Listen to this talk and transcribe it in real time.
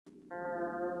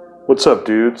What's up,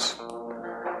 dudes?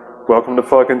 Welcome to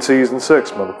fucking season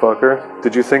 6, motherfucker.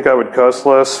 Did you think I would cuss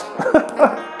less?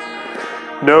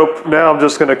 Nope, now I'm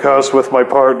just gonna cuss with my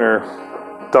partner,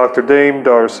 Dr. Dame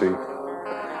Darcy.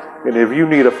 And if you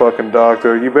need a fucking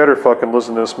doctor, you better fucking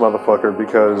listen to this motherfucker,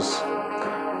 because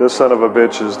this son of a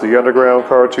bitch is the underground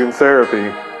cartoon therapy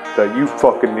that you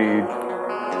fucking need,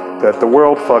 that the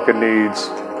world fucking needs.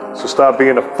 So stop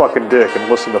being a fucking dick and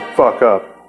listen the fuck up.